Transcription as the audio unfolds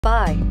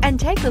By and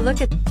take a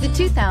look at the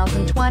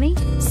 2020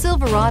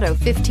 Silverado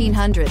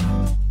 1500.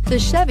 The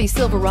Chevy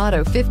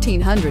Silverado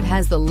 1500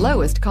 has the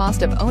lowest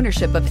cost of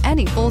ownership of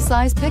any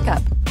full-size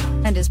pickup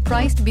and is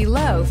priced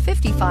below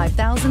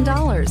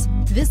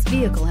 $55,000. This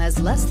vehicle has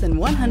less than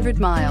 100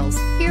 miles.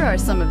 Here are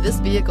some of this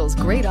vehicle's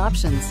great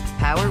options: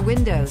 power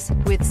windows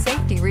with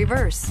safety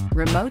reverse,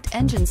 remote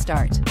engine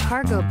start,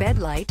 cargo bed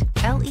light,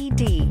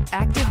 LED,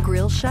 active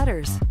grille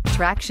shutters,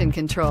 traction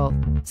control,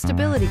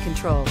 stability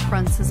control,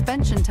 front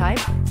suspension type,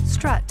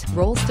 strut,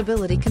 roll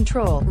stability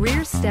control,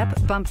 rear step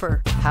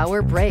bumper,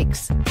 power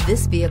brakes.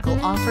 This vehicle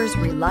offers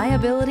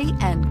reliability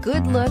and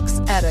good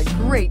looks at a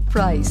great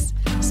price.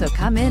 So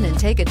come in and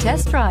take a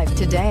test drive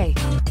today.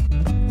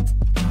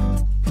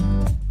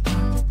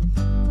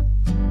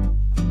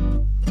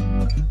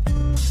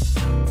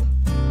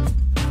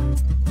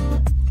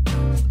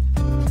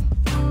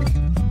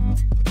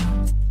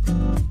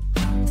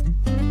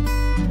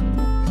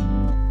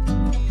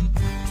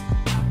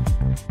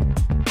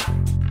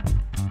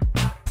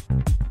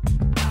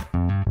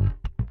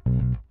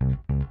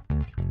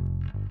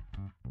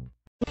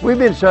 We've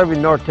been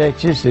serving North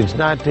Texas since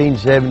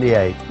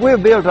 1978.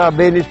 We've built our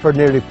business for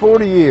nearly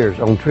 40 years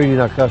on treating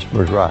our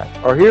customers right.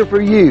 Are here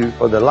for you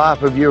for the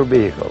life of your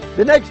vehicle.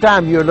 The next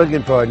time you're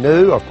looking for a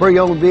new or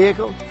pre-owned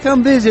vehicle,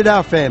 come visit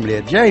our family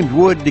at James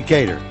Wood,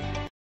 Decatur.